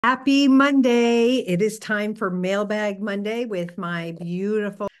Happy Monday. It is time for Mailbag Monday with my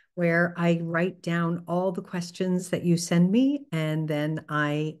beautiful, where I write down all the questions that you send me and then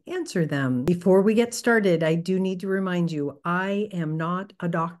I answer them. Before we get started, I do need to remind you, I am not a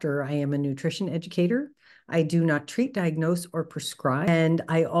doctor. I am a nutrition educator. I do not treat, diagnose, or prescribe. And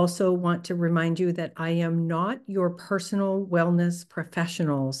I also want to remind you that I am not your personal wellness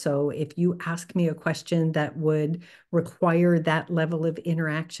professional. So if you ask me a question that would require that level of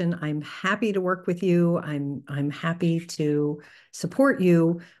interaction, I'm happy to work with you. I'm happy to support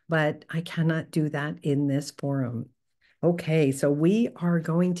you, but I cannot do that in this forum. Okay, so we are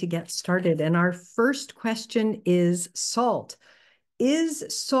going to get started. And our first question is salt. Is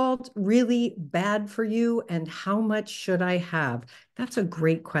salt really bad for you, and how much should I have? That's a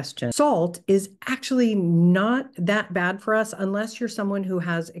great question. Salt is actually not that bad for us unless you're someone who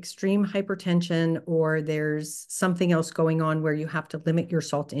has extreme hypertension or there's something else going on where you have to limit your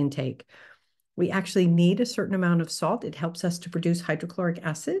salt intake. We actually need a certain amount of salt. It helps us to produce hydrochloric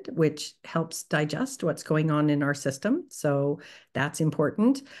acid, which helps digest what's going on in our system. So that's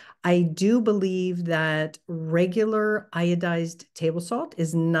important. I do believe that regular iodized table salt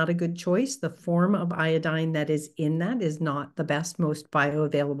is not a good choice. The form of iodine that is in that is not the best, most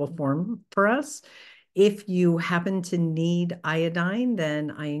bioavailable form for us. If you happen to need iodine,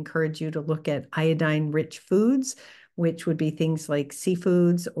 then I encourage you to look at iodine-rich foods, which would be things like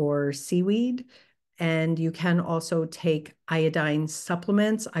seafoods or seaweed. And you can also take iodine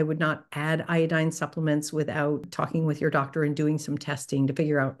supplements. I would not add iodine supplements without talking with your doctor and doing some testing to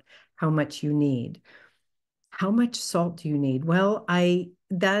figure out how much you need. How much salt do you need? Well,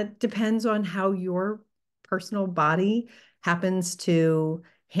 that depends on how your personal body happens to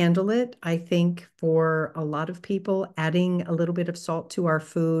handle it. I think for a lot of people, adding a little bit of salt to our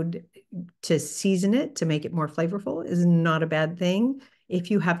food to season it, to make it more flavorful, is not a bad thing. If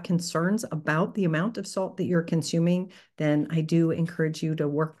you have concerns about the amount of salt that you're consuming, then I do encourage you to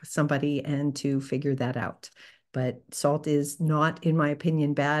work with somebody and to figure that out. But salt is not, in my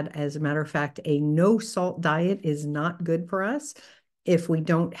opinion, bad. As a matter of fact, a no salt diet is not good for us. If we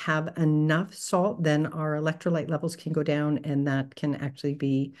don't have enough salt, then our electrolyte levels can go down, and that can actually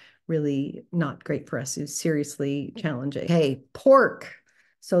be really not great for us. It's seriously challenging. Okay, pork.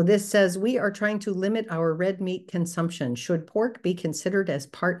 So this says, we are trying to limit our red meat consumption. Should pork be considered as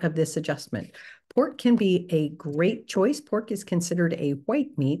part of this adjustment? Pork can be a great choice. Pork is considered a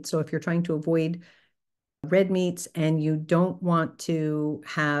white meat. So if you're trying to avoid red meats and you don't want to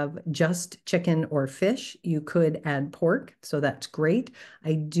have just chicken or fish, you could add pork. So that's great.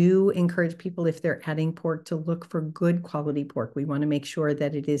 I do encourage people, if they're adding pork, to look for good quality pork. We want to make sure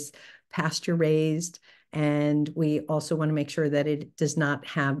that it is pasture raised. And we also want to make sure that it does not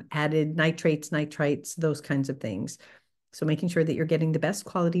have added nitrates, nitrites, those kinds of things. So making sure that you're getting the best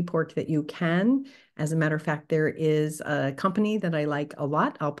quality pork that you can. As a matter of fact, there is a company that I like a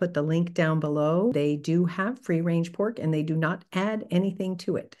lot. I'll put the link down below. They do have free range pork and they do not add anything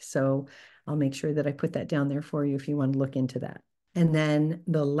to it. So I'll make sure that I put that down there for you if you want to look into that. And then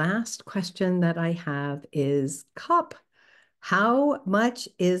the last question that I have is cup. How much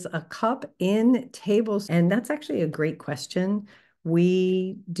is a cup in tablespoons? And that's actually a great question.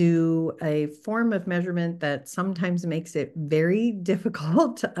 We do a form of measurement that sometimes makes it very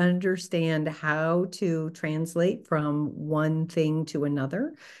difficult to understand how to translate from one thing to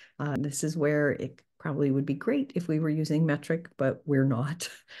another. This is where it probably would be great if we were using metric, but we're not.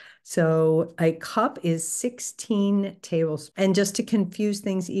 So a cup is 16 tablespoons. And just to confuse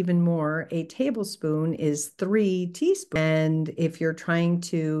things even more, a tablespoon is 3 teaspoons. And if you're trying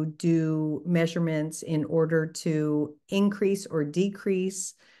to do measurements in order to increase or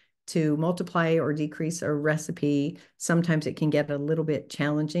decrease, to multiply or decrease a recipe, sometimes it can get a little bit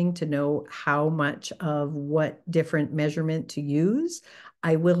challenging to know how much of what different measurement to use.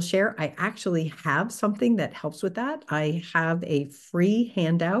 I will share, I actually have something that helps with that. I have a free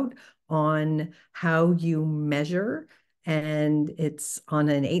handout on how you measure, and it's on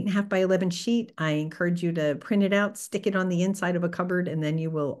an 8.5 by 11 sheet. I encourage you to print it out, stick it on the inside of a cupboard, and then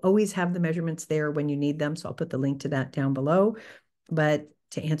you will always have the measurements there when you need them. So I'll put the link to that down below. But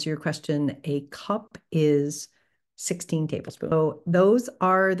to answer your question, a cup is 16 tablespoons. So those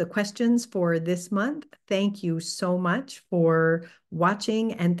are the questions for this month. Thank you so much for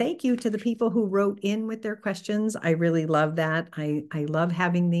watching. And thank you to the people who wrote in with their questions. I really love that. I love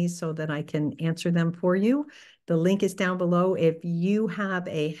having these so that I can answer them for you. The link is down below. If you have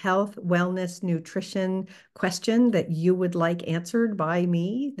a health, wellness, nutrition question that you would like answered by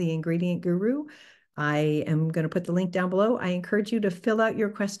me, the ingredient guru, I am going to put the link down below. I encourage you to fill out your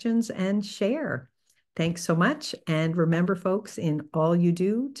questions and share. Thanks so much. And remember, folks, in all you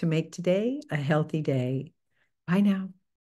do to make today a healthy day. Bye now.